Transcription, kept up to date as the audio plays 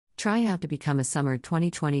Try out to become a summer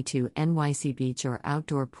 2022 NYC beach or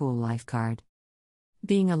outdoor pool lifeguard.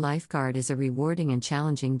 Being a lifeguard is a rewarding and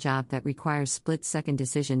challenging job that requires split-second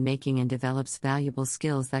decision-making and develops valuable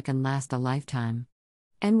skills that can last a lifetime.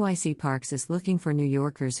 NYC Parks is looking for New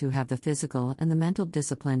Yorkers who have the physical and the mental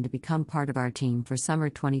discipline to become part of our team for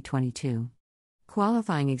summer 2022.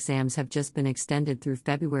 Qualifying exams have just been extended through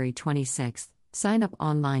February 26. Sign up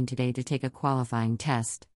online today to take a qualifying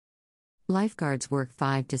test. Lifeguards work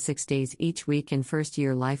 5 to 6 days each week, and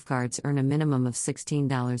first-year lifeguards earn a minimum of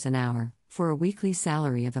 $16 an hour, for a weekly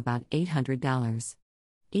salary of about $800.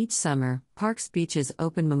 Each summer, Parks beaches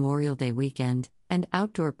open Memorial Day weekend, and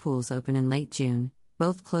outdoor pools open in late June,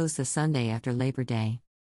 both close the Sunday after Labor Day.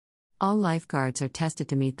 All lifeguards are tested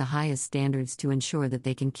to meet the highest standards to ensure that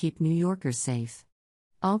they can keep New Yorkers safe.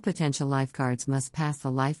 All potential lifeguards must pass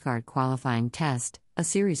the lifeguard qualifying test, a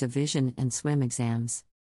series of vision and swim exams.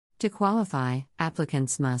 To qualify,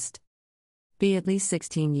 applicants must be at least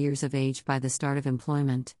 16 years of age by the start of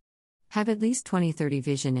employment, have at least 20/30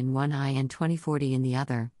 vision in one eye and 20/40 in the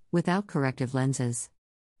other, without corrective lenses.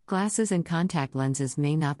 Glasses and contact lenses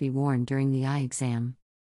may not be worn during the eye exam.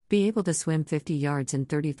 Be able to swim 50 yards in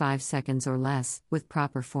 35 seconds or less, with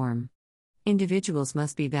proper form. Individuals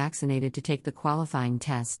must be vaccinated to take the qualifying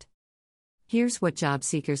test. Here's what job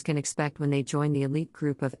seekers can expect when they join the elite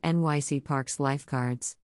group of NYC Parks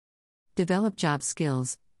lifeguards. Develop job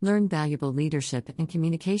skills, learn valuable leadership and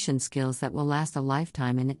communication skills that will last a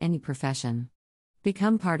lifetime in any profession.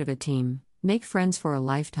 Become part of a team, make friends for a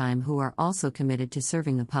lifetime who are also committed to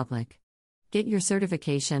serving the public. Get your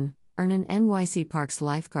certification, earn an NYC Parks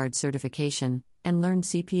lifeguard certification, and learn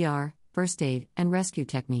CPR, first aid, and rescue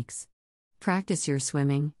techniques. Practice your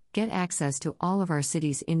swimming, get access to all of our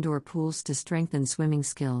city's indoor pools to strengthen swimming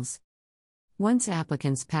skills. Once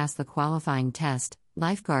applicants pass the qualifying test,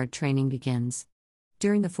 lifeguard training begins.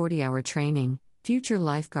 During the 40-hour training, future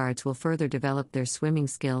lifeguards will further develop their swimming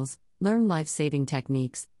skills, learn life-saving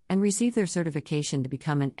techniques, and receive their certification to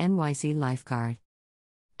become an NYC lifeguard.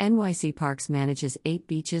 NYC Parks manages 8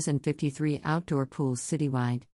 beaches and 53 outdoor pools citywide.